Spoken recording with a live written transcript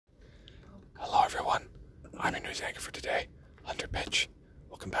I'm your news anchor for today, Hunter Pitch.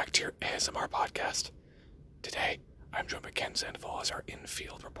 Welcome back to your ASMR podcast. Today, I'm joined by Ken Sandoval as our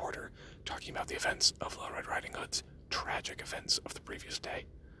in-field reporter, talking about the events of Little Red Riding Hood's tragic events of the previous day.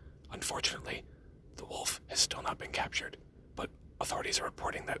 Unfortunately, the wolf has still not been captured, but authorities are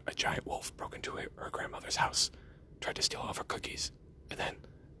reporting that a giant wolf broke into her grandmother's house, tried to steal all of her cookies, and then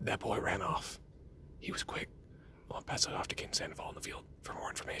that boy ran off. He was quick. I'll pass it off to Ken Sandoval in the field for more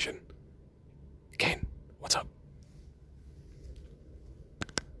information. Ken, what's up?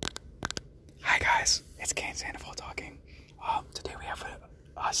 Hi guys, it's Kane Sandoval talking. Today we have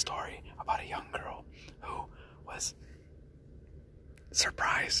a story about a young girl who was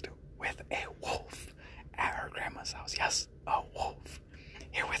surprised with a wolf at her grandma's house. Yes, a wolf.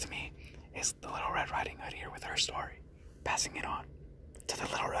 Here with me is the Little Red Riding Hood here with her story. Passing it on to the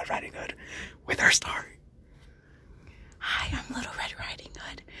Little Red Riding Hood with her story. Hi, I'm Little Red Riding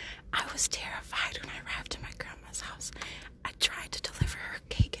Hood. I was terrified when I arrived at my grandma's house. I tried to deliver her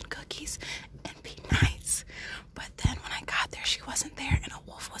cake and cookies and be nice, but then when I got there, she wasn't there and a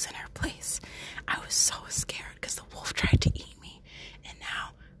wolf was in her place. I was so scared because the wolf tried to eat me, and now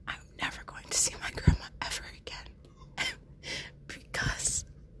I'm never going to see my grandma ever again because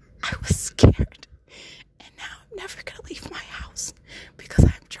I was scared, and now I'm never going to leave my house because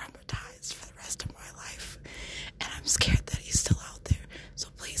I'm traumatized for the rest of my life, and I'm scared that he's still out there, so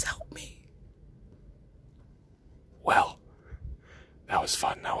please help me. Well, that was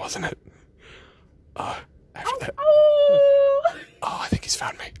fun now, wasn't it? After that... Oh, I think he's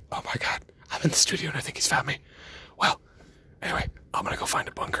found me. Oh my god. I'm in the studio and I think he's found me. Well, anyway, I'm gonna go find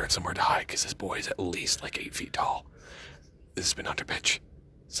a bunker and somewhere to hide because this boy is at least like 8 feet tall. This has been Hunter Pitch,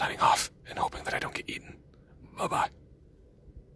 signing off and hoping that I don't get eaten. Bye-bye.